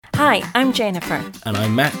Hi, I'm Jennifer. And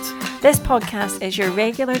I'm Matt. This podcast is your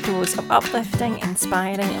regular dose of uplifting,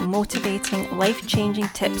 inspiring and motivating life-changing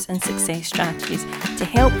tips and success strategies to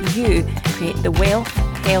help you create the wealth,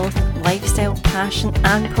 health, lifestyle, passion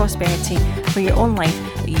and prosperity for your own life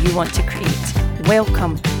that you want to create.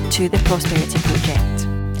 Welcome to the Prosperity Project.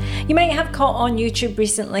 You might have caught on YouTube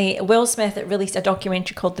recently, Will Smith released a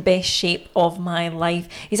documentary called The Best Shape of My Life.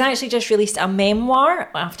 He's actually just released a memoir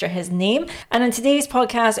after his name. And in today's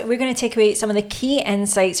podcast, we're going to take away some of the key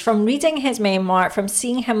insights from reading his memoir, from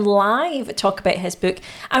seeing him live talk about his book,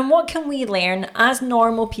 and what can we learn as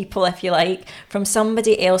normal people, if you like, from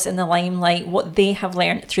somebody else in the limelight, what they have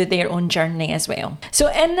learned through their own journey as well. So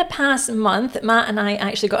in the past month, Matt and I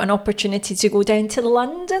actually got an opportunity to go down to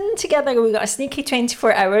London together. We got a sneaky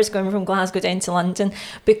 24 hours going from Glasgow down to London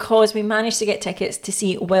because we managed to get tickets to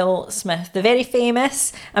see Will Smith, the very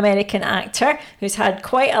famous American actor who's had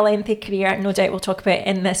quite a lengthy career, no doubt we'll talk about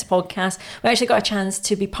in this podcast. We actually got a chance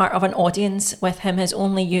to be part of an audience with him, his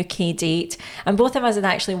only UK date, and both of us had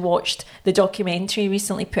actually watched the documentary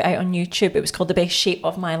recently put out on YouTube. It was called The Best Shape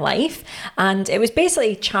of My Life, and it was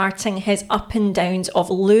basically charting his up and downs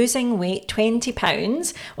of losing weight, 20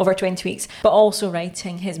 pounds over 20 weeks, but also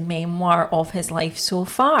writing his memoir of his life so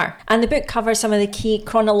far. And the book covers some of the key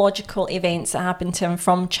chronological events that happened to him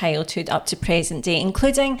from childhood up to present day,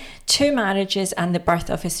 including 2 marriages and the birth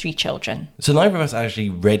of his 3 children. So neither of us actually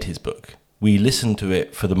read his book. We listened to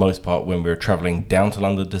it for the most part when we were travelling down to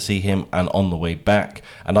London to see him and on the way back.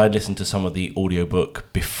 And I listened to some of the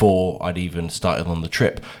audiobook before I'd even started on the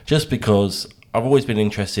trip, just because I've always been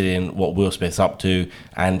interested in what Will Smith's up to,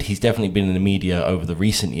 and he's definitely been in the media over the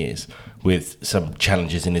recent years with some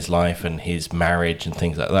challenges in his life and his marriage and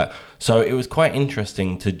things like that. So it was quite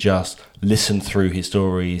interesting to just listen through his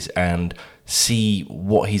stories and see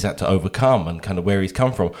what he's had to overcome and kind of where he's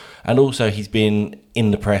come from. And also he's been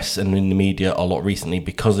in the press and in the media a lot recently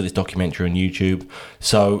because of this documentary on YouTube.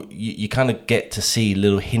 So you kind of get to see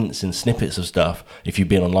little hints and snippets of stuff, if you've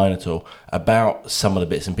been online at all, about some of the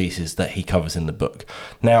bits and pieces that he covers in the book.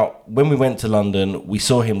 Now, when we went to London, we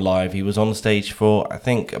saw him live. He was on stage for, I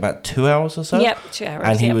think, about 2 hours or so. Yep, 2 hours.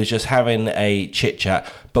 And he was just having a chit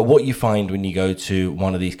chat. But what you find when you go to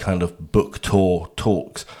one of these kind of book tour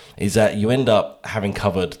talks is that you end up having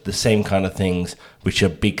covered the same kind of things, which are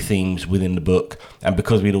big themes within the book. And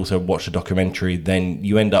because we'd also watched a documentary, then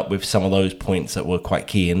you end up with some of those points that were quite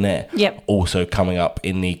key in there, also coming up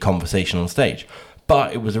in the conversation on stage.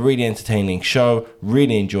 But it was a really entertaining show,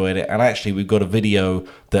 really enjoyed it. And actually, we've got a video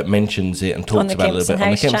that mentions it and talks about it a little bit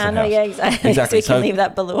on the Kempston House. Yeah, exactly. So you can leave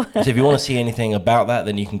that below. So if you want to see anything about that,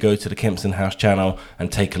 then you can go to the Kempston House channel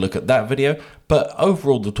and take a look at that video. But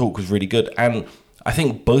overall, the talk was really good. And I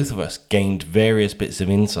think both of us gained various bits of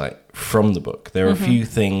insight from the book. There are a few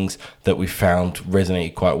things that we found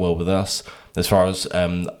resonated quite well with us as far as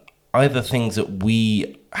either things that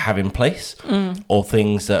we have in place or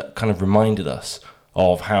things that kind of reminded us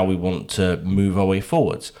of how we want to move our way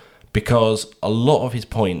forwards. Because a lot of his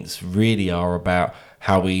points really are about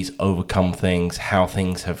how he's overcome things, how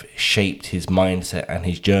things have shaped his mindset and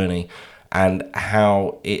his journey, and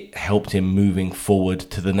how it helped him moving forward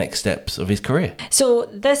to the next steps of his career. So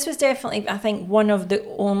this was definitely, I think, one of the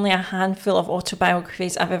only a handful of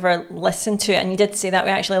autobiographies I've ever listened to. And you did say that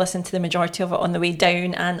we actually listened to the majority of it on the way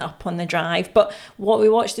down and up on the drive. But what we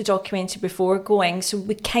watched the documentary before going, so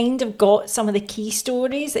we kind of got some of the key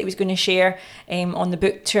stories that he was going to share on the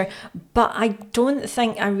book tour. But I don't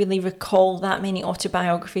think I really recall that many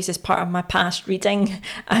autobiographies as part of my past reading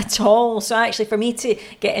at all. So actually for me to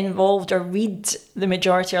get involved or read the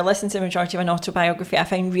majority or listen to the majority of an autobiography, I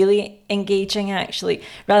find really engaging actually,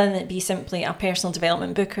 rather than it be simply a personal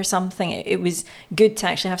development book or something. It was good to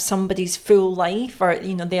actually have somebody's full life, or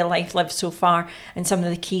their life lived so far, and some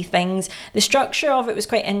of the key things. The structure of it was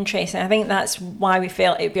quite interesting. I think that's why we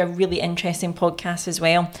felt it'd be a really interesting podcast as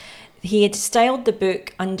well. He had styled the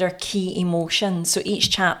book under key emotions. So each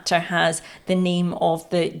chapter has the name of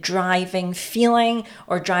the driving feeling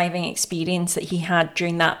or driving experience that he had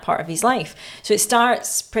during that part of his life. So it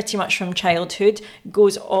starts pretty much from childhood,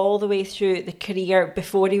 goes all the way through the career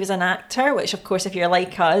before he was an actor, which of course, if you're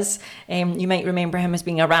like us, you might remember him as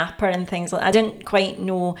being a rapper and things like that. I didn't quite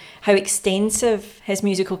know how extensive his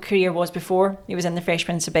musical career was before he was in The Fresh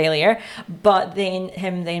Prince of Bel-Air, but then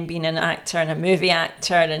him being an actor and a movie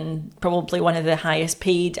actor and probably one of the highest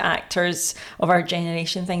paid actors of our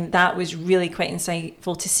generation thing, that was really quite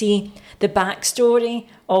insightful to see the backstory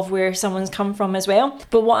of where someone's come from as well.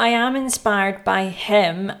 But what I am inspired by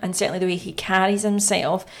him, and certainly the way he carries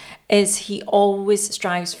himself, is he always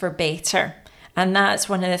strives for better. And that's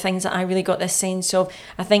one of the things that I really got this sense of.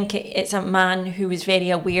 I think it's a man who was very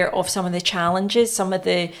aware of some of the challenges, some of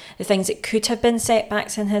the things that could have been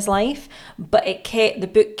setbacks in his life, but the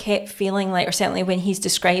book kept feeling like, or certainly when he's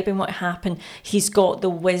describing what happened, he's got the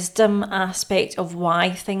wisdom aspect of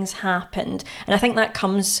why things happened. And I think that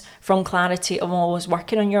comes from clarity of always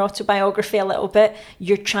working on your autobiography a little bit.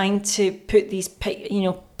 You're trying to put these,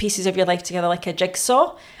 pieces of your life together like a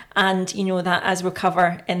jigsaw. And, that, as we'll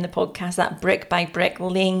cover in the podcast, that brick by brick,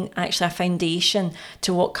 laying actually a foundation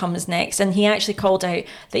to what comes next. And he actually called out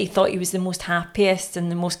that he thought he was the most happiest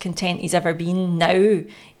and the most content he's ever been now,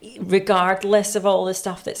 regardless of all the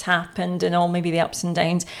stuff that's happened and all maybe the ups and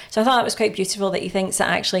downs. So I thought that was quite beautiful that he thinks that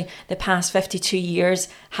actually the past 52 years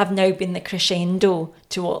have now been the crescendo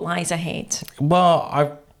to what lies ahead. Well,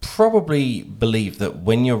 I probably believe that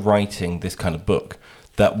when you're writing this kind of book,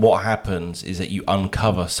 that what happens is that you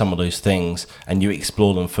uncover some of those things and you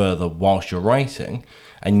explore them further whilst you're writing,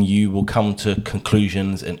 and you will come to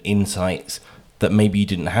conclusions and insights that maybe you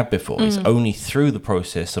didn't have before. It's only through the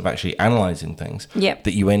process of actually analysing things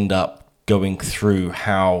that you end up going through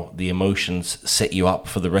how the emotions set you up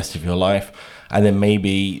for the rest of your life. And then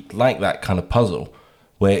maybe like that kind of puzzle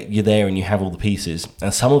where you're there and you have all the pieces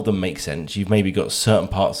and some of them make sense. You've maybe got certain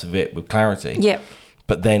parts of it with clarity.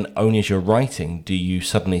 But then only as you're writing do you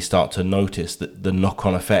suddenly start to notice that the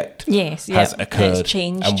knock-on effect has occurred. It's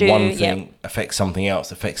changed and one thing affects something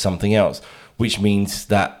else, which means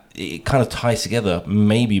that it kind of ties together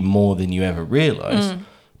maybe more than you ever realise,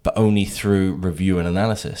 but only through review and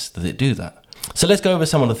analysis does it do that. So let's go over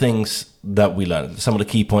some of the things that we learned, some of the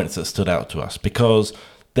key points that stood out to us, because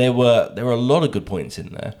there were a lot of good points in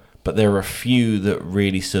there. But there are a few that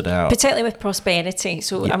really stood out. Particularly with prosperity.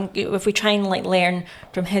 So if we try and learn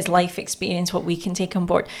from his life experience what we can take on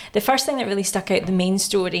board. The first thing that really stuck out, the main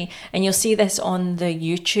story, and you'll see this on the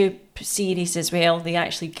YouTube series as well, they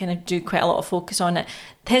actually kind of do quite a lot of focus on it.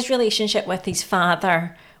 His relationship with his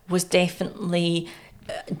father was definitely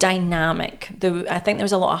dynamic. I think there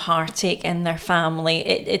was a lot of heartache in their family.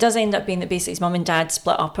 It does end up being that basically his mum and dad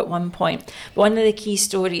split up at one point. But one of the key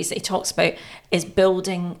stories that he talks about is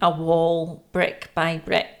building a wall brick by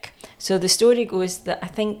brick. So the story goes that I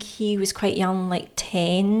think he was quite young, like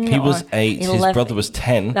 10. He was 8, 11. His brother was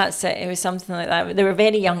 10. That's it. It was something like that. They were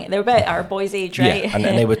very young. They were about our boy's age, right? Yeah, and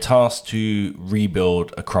they were tasked to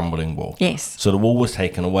rebuild a crumbling wall. Yes. So the wall was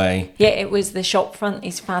taken away. Yeah, it was the shop front.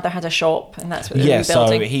 His father had a shop, and that's what they were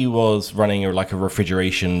rebuilding. So he was running a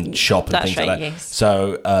refrigeration shop and things like that. Yes.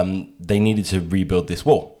 So they needed to rebuild this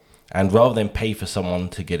wall. And rather than pay for someone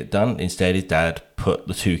to get it done, instead his dad put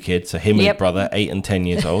the two kids, so him and his brother, 8 and 10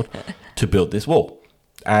 years old, to build this wall.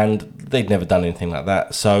 And they'd never done anything like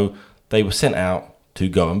that. So they were sent out to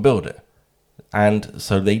go and build it. And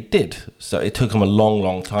so they did. So it took them a long,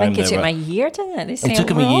 long time. I think it took them a year, didn't it? It took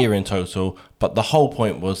them a year in total. But the whole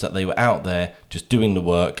point was that they were out there just doing the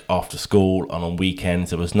work after school and on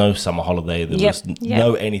weekends. There was no summer holiday. There was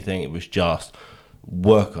no anything. It was just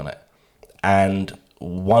work on it. And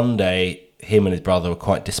one day, him and his brother were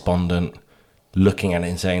quite despondent, looking at it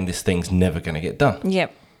and saying, this thing's never going to get done.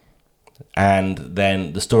 Yep. And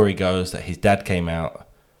then the story goes that his dad came out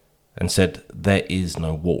and said, there is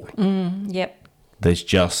no wall. Yep. There's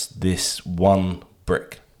just this one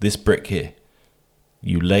brick, this brick here.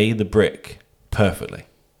 You lay the brick perfectly.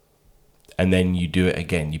 And then you do it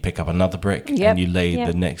again. You pick up another brick and you lay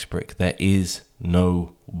the next brick. There is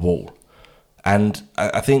no wall. And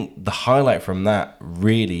I think the highlight from that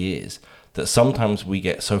really is that sometimes we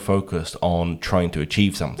get so focused on trying to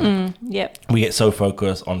achieve something. We get so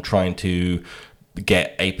focused on trying to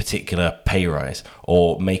get a particular pay rise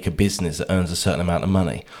or make a business that earns a certain amount of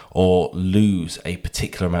money or lose a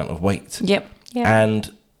particular amount of weight.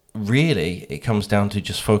 And really, it comes down to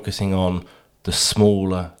just focusing on the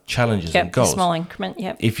smaller challenges and goals. Small increment,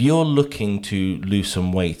 If you're looking to lose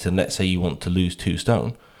some weight and let's say you want to lose 2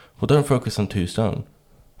 stone, well, don't focus on 2 stone.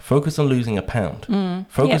 Focus on losing a pound.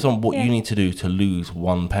 Focus on what you need to do to lose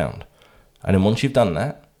 1 pound. And then once you've done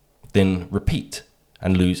that, then repeat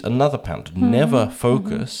and lose another pound. Never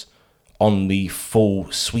focus on the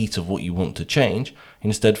full suite of what you want to change.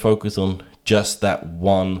 Instead, focus on just that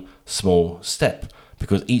one small step,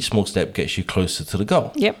 because each small step gets you closer to the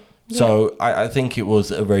goal. So I think it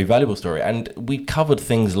was a very valuable story. And we covered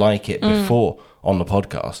things like it before on the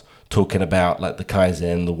podcast, talking about like the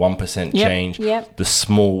Kaizen, the 1% change, the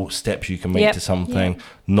small steps you can make to something,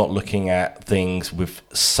 not looking at things with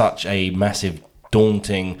such a massive,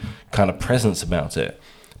 daunting kind of presence about it,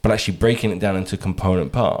 but actually breaking it down into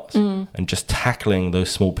component parts and just tackling those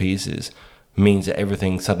small pieces means that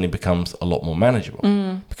everything suddenly becomes a lot more manageable.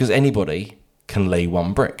 Because anybody can lay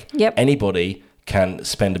one brick. Yep. Anybody can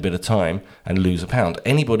spend a bit of time and lose £1.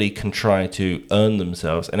 Anybody can try to earn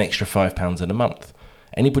themselves an extra £5 in a month.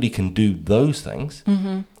 Anybody can do those things.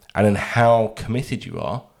 And then how committed you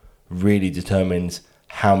are really determines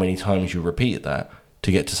how many times you repeat that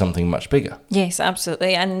to get to something much bigger. Yes,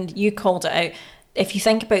 absolutely. And you called it out. If you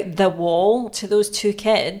think about the wall to those two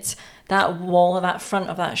kids, that wall at that front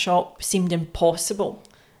of that shop seemed impossible.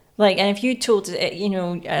 Like, and if you told, you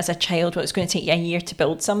know, as a child what it's going to take you a year to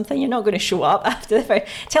build something, you're not going to show up after the first.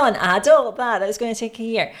 Tell an adult that it's going to take a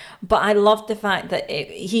year. But I loved the fact that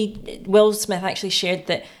Will Smith actually shared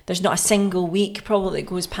that there's not a single week probably that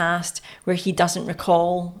goes past where he doesn't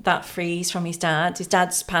recall that phrase from his dad. His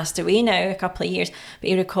dad's passed away now a couple of years, but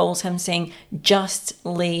he recalls him saying, just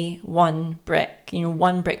lay one brick, you know,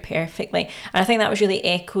 one brick perfectly. And I think that was really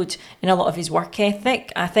echoed in a lot of his work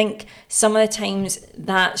ethic. I think some of the times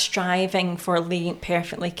that striving for laying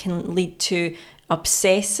perfectly can lead to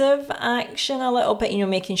obsessive action a little bit, you know,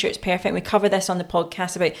 making sure it's perfect. We cover this on the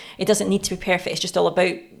podcast about it doesn't need to be perfect. It's just all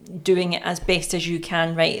about doing it as best as you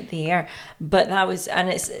can right there. But that was, and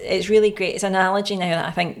it's really great. It's an analogy now that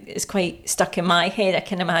I think is quite stuck in my head. I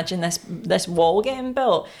can imagine this wall getting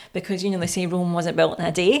built because, you know, they say Rome wasn't built in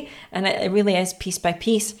a day, and it really is piece by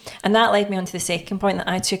piece. And that led me on to the second point that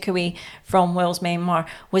I took away from Will's memoir,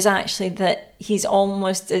 was actually that he's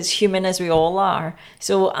almost as human as we all are.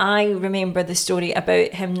 So I remember the story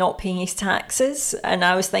about him not paying his taxes, and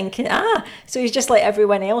I was thinking, so he's just like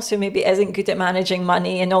everyone else who maybe isn't good at managing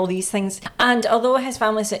money and all these things. And although his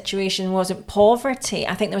family situation wasn't poverty,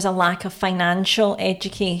 I think there was a lack of financial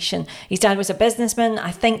education. His dad was a businessman.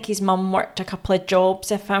 I think his mum worked a couple of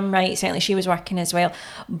jobs, if I'm right. Certainly she was working as well.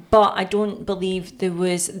 But I don't believe there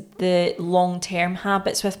was the long-term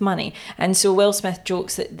habits with money. And so Will Smith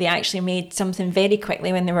jokes that they actually made something very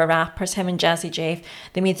quickly when they were rappers, him and Jazzy Jeff.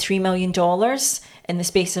 They made $3 million in the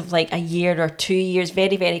space of like a year or 2 years,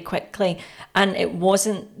 very, very quickly. And it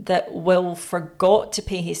wasn't that Will forgot to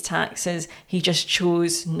pay his taxes, he just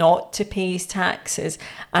chose not to pay his taxes.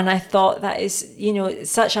 And I thought that is, you know,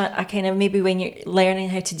 such a kind of, maybe when you're learning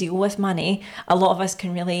how to deal with money, a lot of us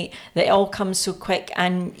can relate that it all comes so quick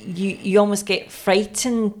and you almost get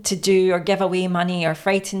frightened to do or give away money, or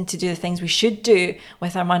frightened to do the things we should do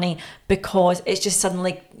with our money, because it's just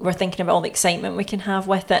suddenly we're thinking about all the excitement we can have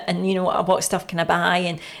with it, and, you know, what stuff can I buy?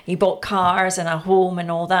 And he bought cars and a home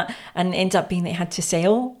and all that, and it ended up being that he had to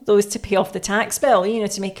sell those to pay off the tax bill, you know,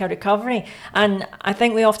 to make a recovery. And I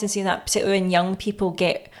think we often see that, particularly when young people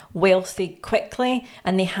get wealthy quickly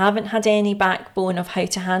and they haven't had any backbone of how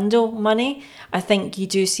to handle money. I think you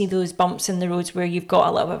do see those bumps in the roads where you've got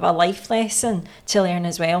a little bit of a life lesson to learn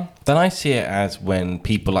as well. Then I see it as when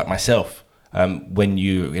people like myself, when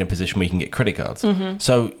you're in a position where you can get credit cards.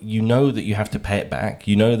 So you know that you have to pay it back.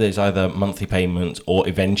 You know there's either monthly payments or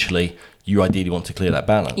eventually you ideally want to clear that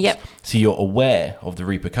balance. Yep. So you're aware of the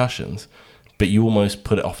repercussions, but you almost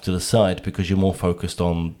put it off to the side because you're more focused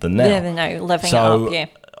on the now. Yeah, the now, living it up, yeah.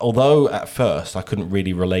 Although at first I couldn't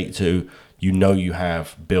really relate to, you know, you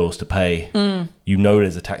have bills to pay, you know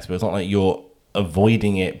there's a tax bill. It's not like you're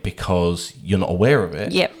avoiding it because you're not aware of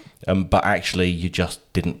it. Yep. But actually you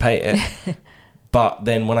just didn't pay it. But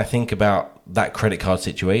then when I think about that credit card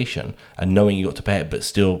situation and knowing you got to pay it but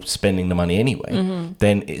still spending the money anyway,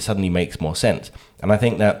 then it suddenly makes more sense. And I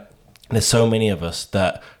think that there's so many of us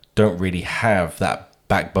that don't really have that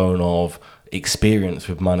backbone of experience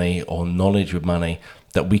with money or knowledge with money,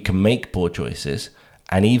 that we can make poor choices.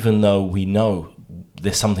 And even though we know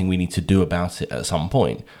there's something we need to do about it at some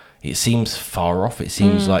point, it seems far off. It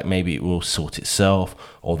seems like maybe it will sort itself,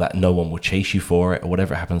 or that no one will chase you for it, or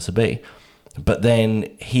whatever it happens to be. But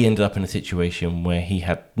then he ended up in a situation where he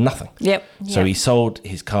had nothing. Yep. So he sold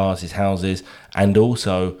his cars, his houses, and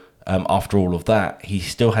also after all of that, he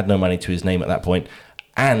still had no money to his name at that point,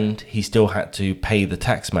 and he still had to pay the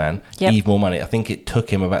tax man even more money. I think it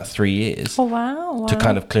took him about 3 years to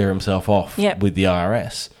kind of clear himself off with the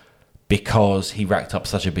IRS, because he racked up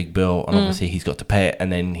such a big bill, and obviously he's got to pay it.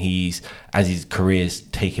 And then as his career's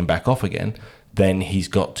taken back off again, then he's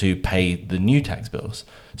got to pay the new tax bills.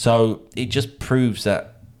 So it just proves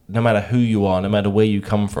that no matter who you are, no matter where you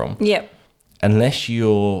come from, unless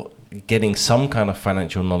you're getting some kind of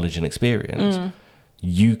financial knowledge and experience,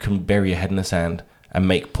 you can bury your head in the sand and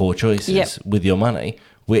make poor choices with your money,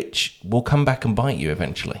 which will come back and bite you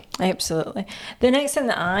eventually. Absolutely. The next thing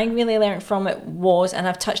that I really learned from it was, and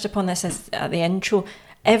I've touched upon this at the intro,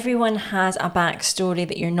 everyone has a backstory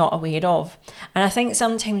that you're not aware of. And I think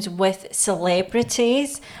sometimes with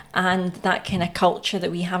celebrities and that kind of culture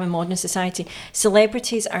that we have in modern society,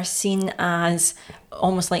 celebrities are seen as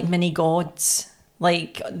almost like mini gods.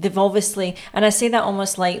 Like, they've obviously, and I say that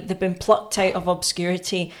almost like they've been plucked out of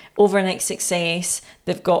obscurity, overnight success.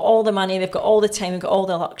 They've got all the money, they've got all the time, they've got all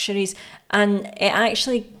the luxuries. And it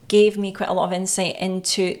actually gave me quite a lot of insight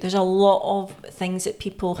into, there's a lot of things that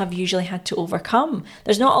people have usually had to overcome.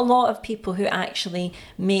 There's not a lot of people who actually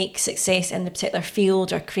make success in the particular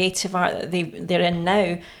field or creative art that they're in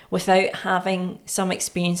now without having some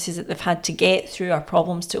experiences that they've had to get through or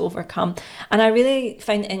problems to overcome. And I really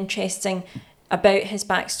found it interesting about his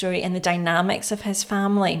backstory and the dynamics of his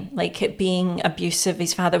family, like it being abusive.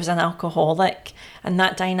 His father was an alcoholic, and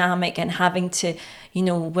that dynamic, and having to,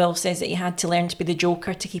 Will says that he had to learn to be the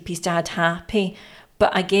joker to keep his dad happy.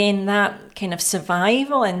 But again, that kind of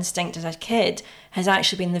survival instinct as a kid has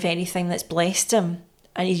actually been the very thing that's blessed him.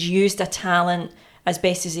 And he's used a talent as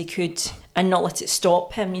best as he could and not let it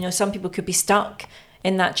stop him. Some people could be stuck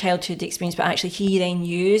in that childhood experience, but actually he then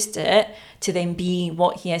used it to then be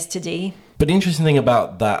what he is today. But the interesting thing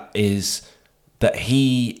about that is that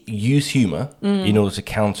he used humour in order to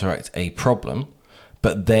counteract a problem,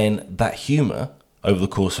 but then that humour, over the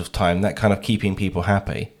course of time, that kind of keeping people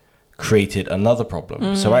happy, created another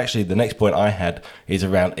problem. So actually the next point I had is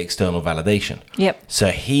around external validation. Yep. So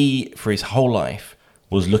he, for his whole life,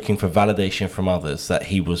 was looking for validation from others, that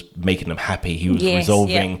he was making them happy, he was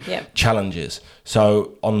resolving challenges.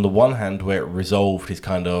 So on the one hand, where it resolved his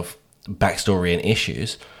kind of backstory and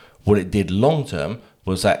issues, what it did long term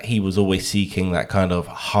was that he was always seeking that kind of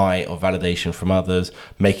high of validation from others,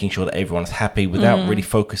 making sure that everyone's happy without really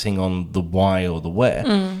focusing on the why or the where.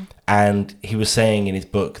 And he was saying in his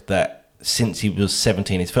book that since he was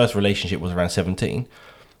 17, his first relationship was around 17,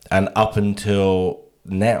 and up until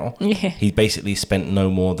now, he's basically spent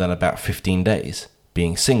no more than about 15 days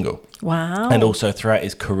being single. Wow. And also throughout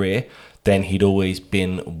his career, then he'd always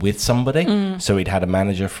been with somebody. So he'd had a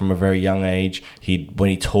manager from a very young age.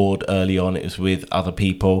 When he toured early on, it was with other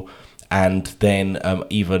people. And then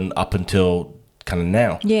even up until kind of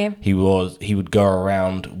now, he would go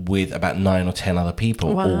around with about 9 or 10 other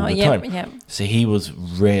people all the time. So he was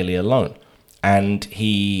rarely alone. And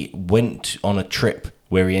he went on a trip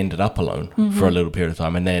where he ended up alone for a little period of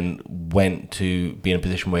time, and then went to be in a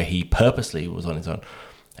position where he purposely was on his own.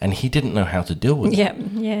 And he didn't know how to deal with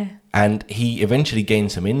it. And he eventually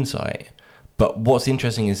gained some insight. But what's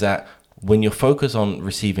interesting is that when you're focused on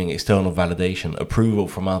receiving external validation, approval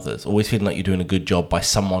from others, always feeling like you're doing a good job by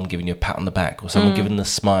someone giving you a pat on the back, or someone giving the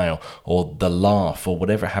smile or the laugh or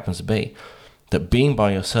whatever it happens to be, that being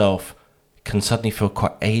by yourself can suddenly feel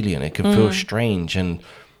quite alien. It can feel strange. And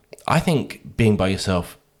I think being by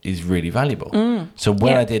yourself is really valuable. So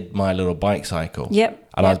when I did my little bike cycle,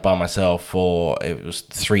 and I was by myself for, it was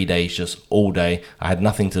 3 days, just all day. I had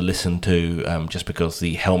nothing to listen to, just because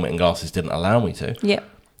the helmet and glasses didn't allow me to.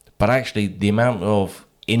 But actually the amount of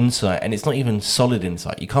insight, and it's not even solid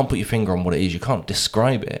insight. You can't put your finger on what it is. You can't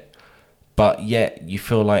describe it. But yet you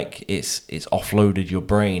feel like it's offloaded your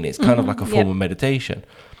brain. It's kind of like a form of meditation.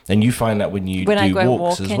 And you find that when you do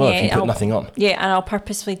walks as well, if you put nothing on. And I'll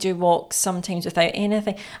purposefully do walks sometimes without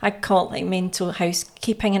anything. I call it like mental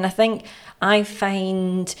housekeeping. And I think I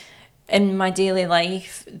find in my daily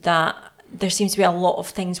life that there seems to be a lot of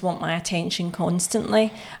things want my attention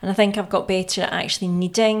constantly. And I think I've got better at actually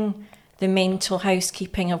needing the mental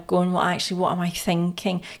housekeeping of going, what am I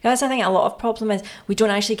thinking? Because I think a lot of problem is we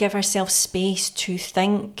don't actually give ourselves space to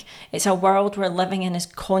think. It's a world we're living in is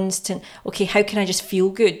constant, okay, how can I just feel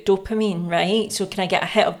good? Dopamine, right? So can I get a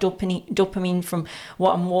hit of dopamine from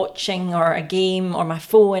what I'm watching, or a game, or my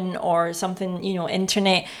phone, or something,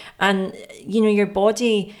 internet? And, your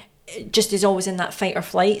body just is always in that fight or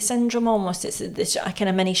flight syndrome almost. It's a kind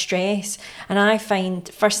of mini stress. And I find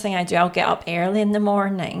first thing I do, I'll get up early in the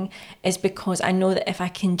morning, is because I know that if I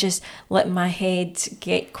can just let my head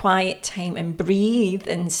get quiet time and breathe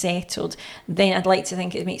and settled, then I'd like to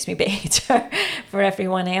think it makes me better for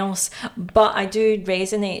everyone else. But I do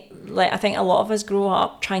resonate, like I think a lot of us grow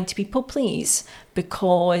up trying to people please,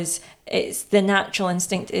 because it's the natural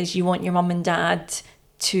instinct is you want your mum and dad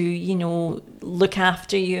to, look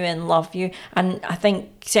after you and love you. And I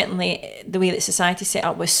think certainly the way that society's set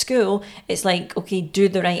up with school, it's like, okay, do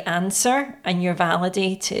the right answer and you're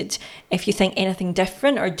validated. If you think anything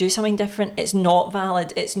different or do something different, it's not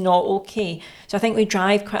valid, it's not okay. So I think we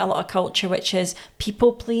drive quite a lot of culture which is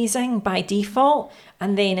people pleasing by default.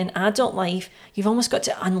 And then in adult life, you've almost got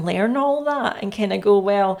to unlearn all that and kind of go,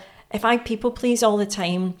 well, if I people please all the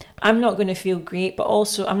time, I'm not going to feel great, but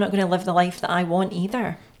also I'm not going to live the life that I want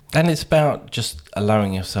either. And it's about just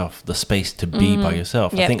allowing yourself the space to be by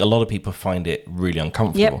yourself. I think a lot of people find it really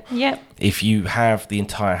uncomfortable. Yep. If you have the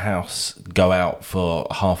entire house go out for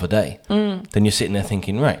half a day, then you're sitting there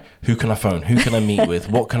thinking, right, who can I phone? Who can I meet with?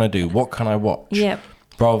 What can I do? What can I watch? Yep.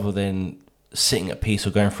 Rather than sitting at peace or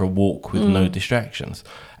going for a walk with no distractions.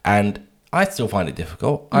 And I still find it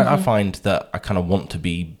difficult. I find that I kind of want to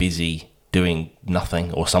be busy doing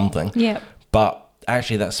nothing or something. Yep. But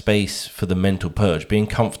actually that space for the mental purge, being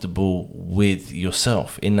comfortable with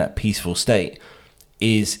yourself in that peaceful state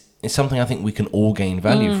is something I think we can all gain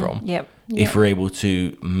value from. If we're able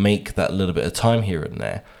to make that little bit of time here and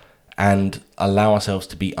there and allow ourselves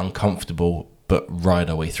to be uncomfortable but ride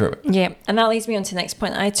our way through it. Yeah, and that leads me on to the next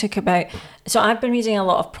point I took about. So I've been reading a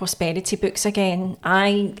lot of prosperity books again.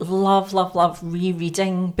 I love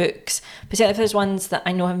rereading books, particularly if there's ones that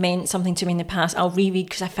I know have meant something to me in the past. I'll reread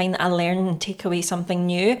because I find that I learn and take away something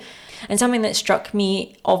new. And something that struck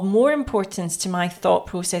me of more importance to my thought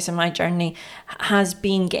process and my journey has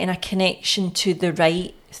been getting a connection to the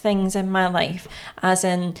right things in my life, as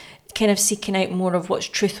in kind of seeking out more of what's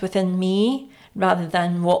truth within me, rather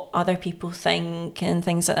than what other people think and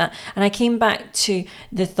things like that. And I came back to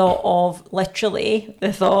the thought of my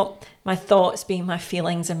thoughts being my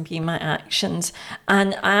feelings and being my actions.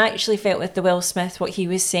 And I actually felt with the Will Smith, what he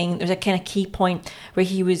was saying, there was a kind of key point where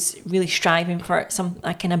he was really striving for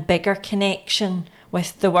a kind of bigger connection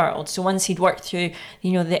with the world. So once he'd worked through,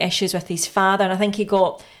 the issues with his father, and I think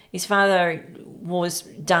his father was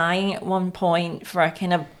dying at one point for a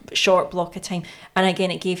kind of short block of time, and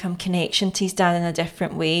again it gave him connection to his dad in a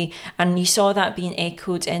different way, and you saw that being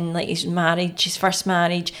echoed in like his first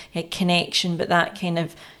marriage. He had connection, but that kind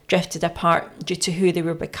of drifted apart due to who they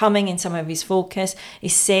were becoming and some of his focus.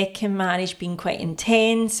 His second marriage being quite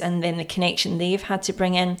intense, and then the connection they've had to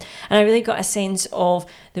bring in. And I really got a sense of,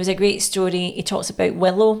 there was a great story, he talks about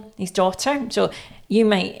Willow, his daughter. So you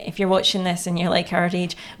might, if you're watching this and you're like our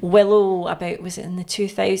age, Willow, was it in the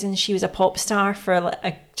 2000s? She was a pop star for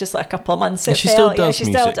just a couple of months. She still does she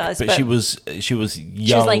music, still does. But she was young. She was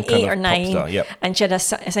like 8 or 9, yep. And she had a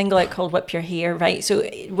single out called "Whip Your Hair," right? So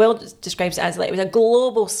Will describes it as it was a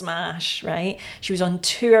global smash, right? She was on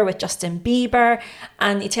tour with Justin Bieber,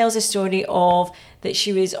 and he tells a story of that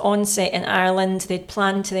she was on set in Ireland. They'd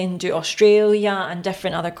planned to then do Australia and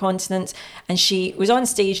different other continents. And she was on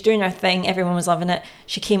stage doing her thing. Everyone was loving it.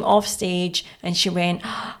 She came off stage and she went,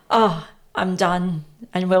 "Oh, I'm done."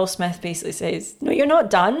 And Will Smith basically says, "No, you're not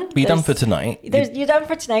done. You're done for tonight. You're done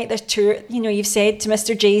for tonight. There's tour. You've said to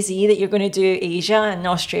Mr. Jay-Z that you're going to do Asia and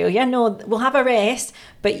Australia. No, we'll have a rest,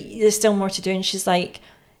 but there's still more to do." And she's like,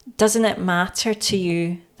 "Doesn't it matter to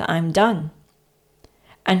you that I'm done?"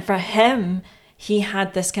 And for him, he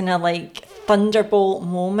had this kind of like thunderbolt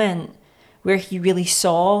moment where he really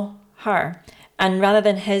saw her. And rather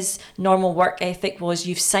than his normal work ethic was,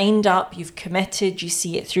 you've signed up, you've committed, you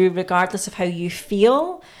see it through, regardless of how you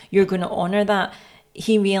feel, you're going to honour that.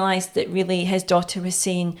 He realised that really his daughter was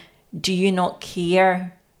saying, "Do you not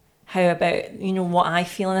care how about, what I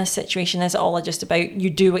feel in this situation? Is it all just about you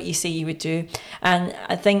do what you say you would do?" And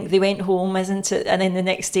I think they went home, isn't it? And then the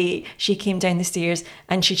next day she came down the stairs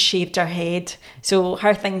and she'd shaved her head. So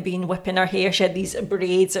her thing being whipping her hair, she had these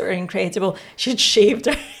braids that were incredible. She'd shaved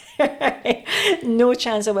her no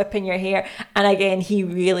chance of whipping your hair. And again, he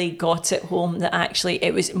really got it home that actually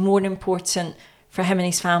it was more important for him and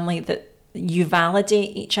his family that you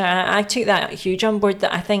validate each other. I took that huge on board,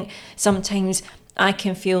 that I think sometimes I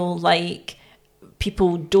can feel like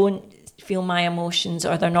people don't feel my emotions,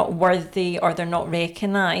 or they're not worthy, or they're not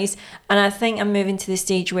recognised. And I think I'm moving to the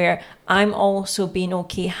stage where I'm also being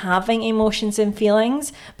okay having emotions and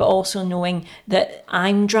feelings, but also knowing that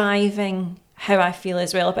I'm driving how I feel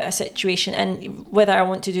as well about a situation, and whether I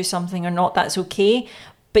want to do something or not, that's okay.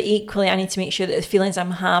 But equally, I need to make sure that the feelings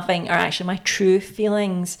I'm having are actually my true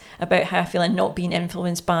feelings about how I feel, and not being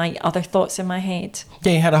influenced by other thoughts in my head.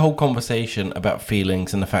 Yeah, he had a whole conversation about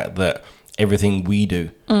feelings and the fact that everything we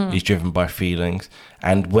do is driven by feelings.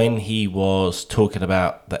 And when he was talking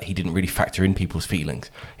about that, he didn't really factor in people's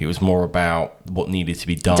feelings. It was more about what needed to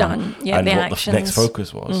be done Yeah, and the what actions. the next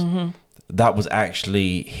focus was. That was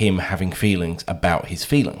actually him having feelings about his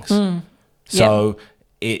feelings. So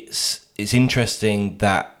it's interesting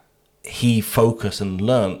that he focused and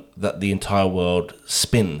learned that the entire world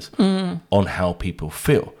spins on how people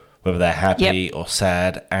feel, whether they're happy or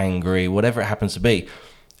sad, angry, whatever it happens to be.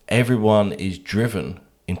 Everyone is driven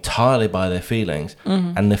entirely by their feelings,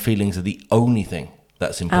 and their feelings are the only thing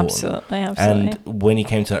that's important. Absolutely. And when he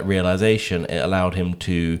came to that realization, it allowed him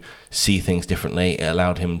to see things differently. It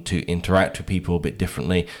allowed him to interact with people a bit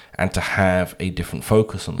differently and to have a different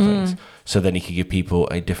focus on things. So then he could give people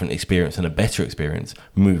a different experience and a better experience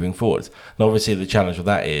moving forwards. And obviously the challenge with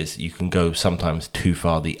that is you can go sometimes too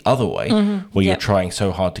far the other way, where you're trying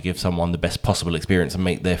so hard to give someone the best possible experience and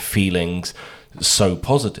make their feelings so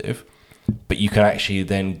positive, but you can actually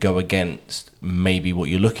then go against maybe what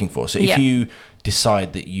you're looking for. So if you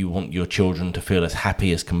decide that you want your children to feel as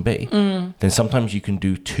happy as can be, then sometimes you can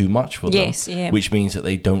do too much for them, which means that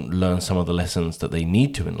they don't learn some of the lessons that they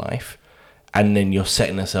need to in life. And then you're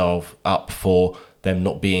setting yourself up for them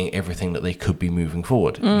not being everything that they could be moving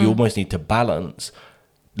forward. You almost need to balance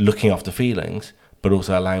looking after feelings, but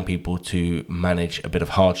also allowing people to manage a bit of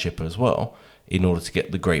hardship as well in order to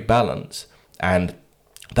get the great balance. And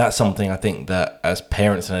that's something I think that as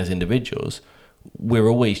parents and as individuals, we're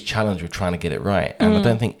always challenged with trying to get it right. And I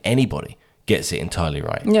don't think anybody gets it entirely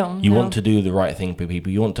right. You want to do the right thing for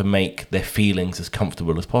people. You want to make their feelings as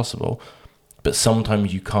comfortable as possible. But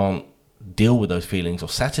sometimes you can't deal with those feelings or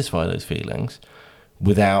satisfy those feelings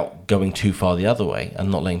without going too far the other way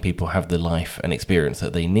and not letting people have the life and experience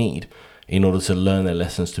that they need in order to learn their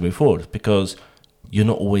lessons to move forward, because you're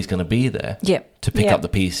not always going to be there to pick up the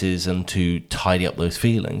pieces and to tidy up those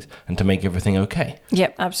feelings and to make everything okay.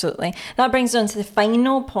 Yep, absolutely. That brings us on to the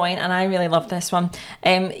final point, and I really love this one.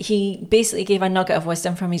 He basically gave a nugget of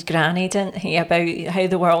wisdom from his granny, didn't he, about how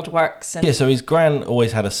the world works. And so his gran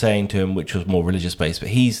always had a saying to him which was more religious-based, but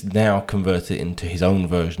he's now converted it into his own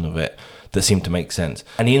version of it that seemed to make sense.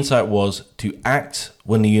 And the insight was to act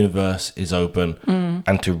when the universe is open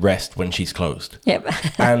and to rest when she's closed.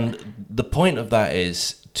 And the point of that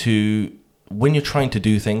is to, when you're trying to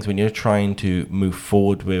do things, when you're trying to move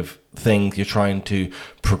forward with things, you're trying to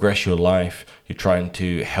progress your life, you're trying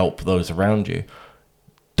to help those around you,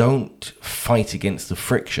 don't fight against the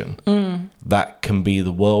friction that can be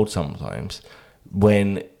the world sometimes,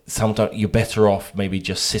 when sometimes you're better off maybe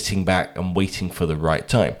just sitting back and waiting for the right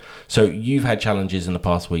time. So you've had challenges in the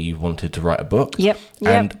past where you've wanted to write a book,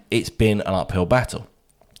 and it's been an uphill battle.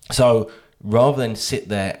 So rather than sit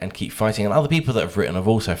there and keep fighting, and other people that have written have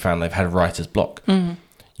also found they've had writer's block,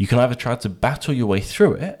 you can either try to battle your way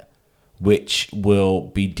through it, which will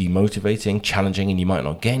be demotivating, challenging, and you might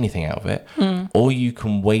not get anything out of it, or you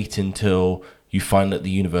can wait until you find that the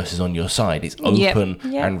universe is on your side. It's open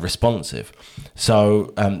and responsive.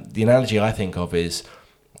 So the analogy I think of is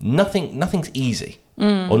nothing's easy,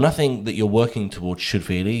 or nothing that you're working towards should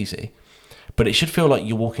feel easy, but it should feel like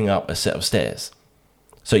you're walking up a set of stairs.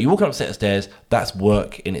 So you're walking up a set of stairs, that's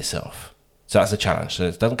work in itself. So that's a challenge. So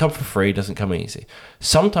it doesn't come for free, it doesn't come easy.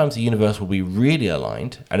 Sometimes the universe will be really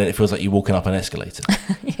aligned, and then it feels like you're walking up an escalator.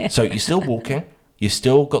 So you're still walking, you've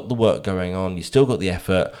still got the work going on, you've still got the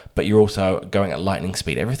effort, but you're also going at lightning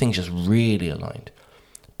speed. Everything's just really aligned.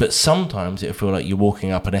 But sometimes it'll feel like you're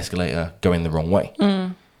walking up an escalator going the wrong way.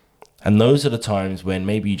 And those are the times when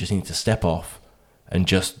maybe you just need to step off and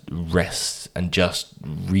just rest and just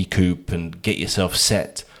recoup and get yourself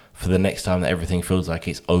set for the next time that everything feels like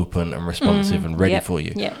it's open and responsive and ready for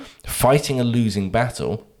you. Fighting a losing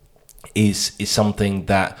battle is something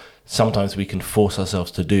that sometimes we can force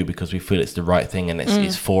ourselves to do because we feel it's the right thing and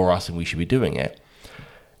it's for us and we should be doing it.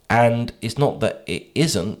 And it's not that it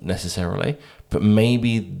isn't necessarily, but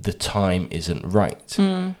maybe the time isn't right.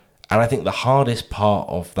 And I think the hardest part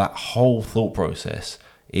of that whole thought process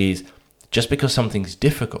is just because something's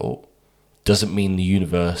difficult doesn't mean the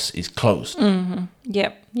universe is closed.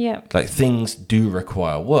 Like, things do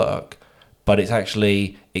require work, but it's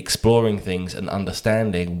actually exploring things and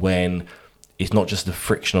understanding when it's not just the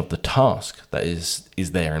friction of the task that is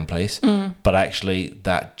there in place, but actually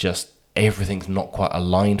that just everything's not quite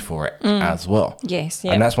aligned for it as well.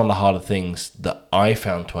 And that's one of the harder things that I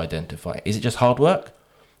found to identify. Is it just hard work?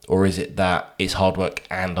 Or is it that it's hard work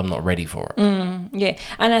and I'm not ready for it?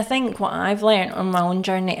 And I think what I've learned on my own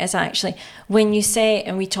journey is actually when you say,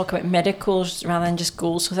 and we talk about miracles rather than just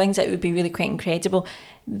goals, so things that would be really quite incredible,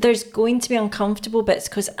 there's going to be uncomfortable bits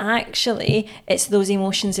because actually it's those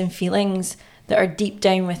emotions and feelings that are deep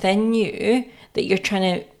down within you that you're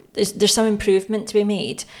trying to, there's some improvement to be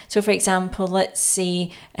made. So for example, let's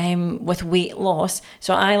say with weight loss,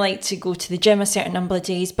 so I like to go to the gym a certain number of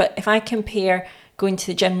days, but if I compare going to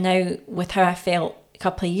the gym now with how I felt a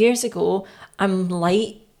couple of years ago, I'm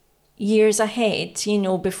light years ahead. You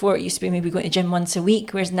know, before it used to be maybe going to the gym once a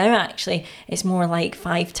week, whereas now actually it's more like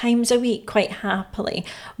 5 times a week, quite happily.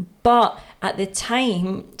 But at the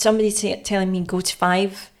time, somebody telling me go to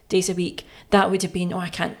 5 days a week, that would have been, I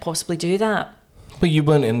can't possibly do that. But you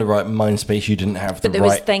weren't in the right mind space. You didn't have the But there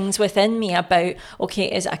right... was things within me about,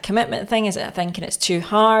 okay, is it a commitment thing? Is it a thinking it's too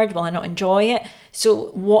hard? Will I not enjoy it?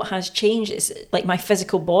 So what has changed is, like, my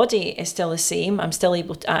physical body is still the same. I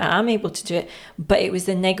am able to do it. But it was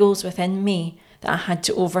the niggles within me that I had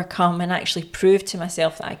to overcome and actually prove to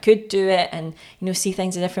myself that I could do it and, see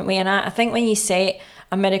things a different way. And I think when you set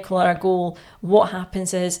a miracle or a goal, what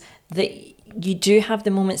happens is that you do have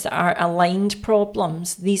the moments that are aligned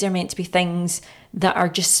problems. These are meant to be things that are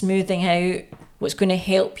just smoothing out what's going to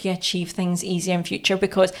help you achieve things easier in future.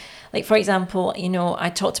 Because, like, for example, I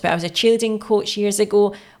talked about I was a cheerleading coach years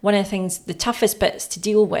ago. One of the things, the toughest bits to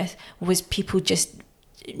deal with was people just,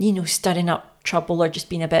 stirring up trouble or just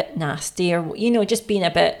being a bit nasty or, just being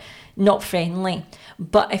a bit not friendly.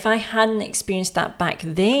 But if I hadn't experienced that back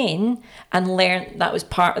then and learned that was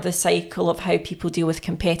part of the cycle of how people deal with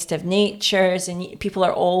competitive natures and people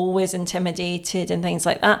are always intimidated and things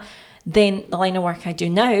like that, then the line of work I do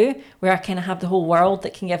now, where I kind of have the whole world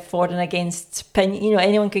that can give for and against opinion,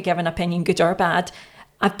 anyone could give an opinion, good or bad.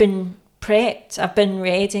 I've been prepped, I've been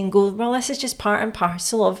ready and go, well, this is just part and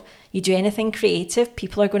parcel of, you do anything creative,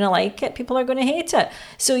 people are going to like it, people are going to hate it.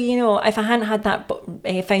 So, if I hadn't had that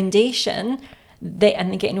foundation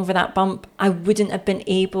and getting over that bump, I wouldn't have been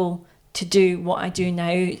able to do what I do now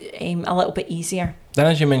a little bit easier. Then,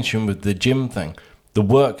 as you mentioned with the gym thing, the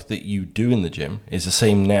work that you do in the gym is the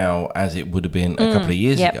same now as it would have been a couple of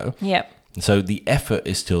years ago. Yep. So the effort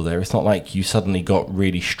is still there. It's not like you suddenly got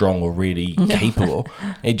really strong or really capable.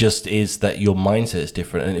 It just is that your mindset is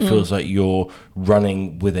different and it feels like you're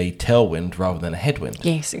running with a tailwind rather than a headwind.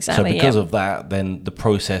 Yes, exactly. So because of that, then the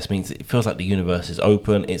process means it feels like the universe is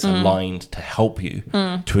open. It's aligned to help you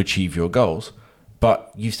to achieve your goals,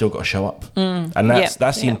 but you've still got to show up. And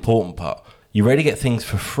that's the important part. You rarely get things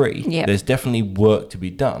for free. Yep. There's definitely work to be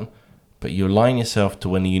done, but you align yourself to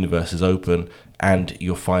when the universe is open and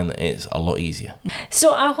you'll find that it's a lot easier.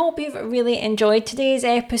 So I hope you've really enjoyed today's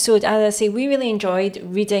episode. As I say, we really enjoyed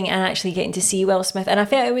reading and actually getting to see Will Smith. And I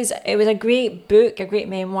felt it was a great book, a great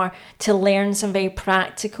memoir to learn some very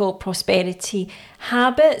practical prosperity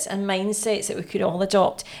habits and mindsets that we could all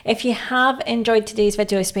adopt. If you have enjoyed today's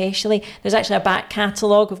video especially, there's actually a back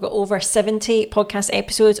catalogue. We've got over 70 podcast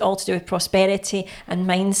episodes all to do with prosperity and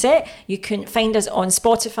mindset. You can find us on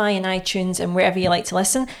Spotify and iTunes and wherever you like to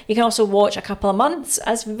listen. You can also watch a couple of months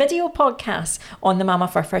as video podcasts on the Mama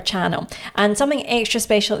Furfur channel. And something extra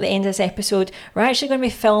special at the end of this episode, we're actually going to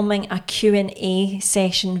be filming a Q&A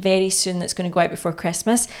session very soon that's going to go out before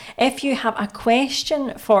Christmas. If you have a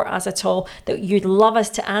question for us at all that you'd love us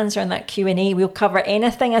to answer in that Q&A, we'll cover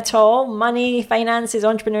anything at all, money, finances,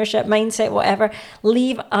 entrepreneurship, mindset, whatever.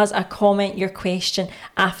 Leave us a comment, your question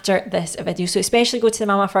after this video. So especially go to the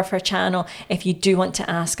Mama Furfur channel if you do want to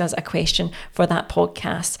ask us a question for that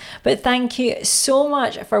podcast. But thank you so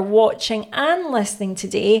much for watching and listening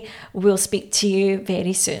today. We'll speak to you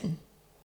very soon.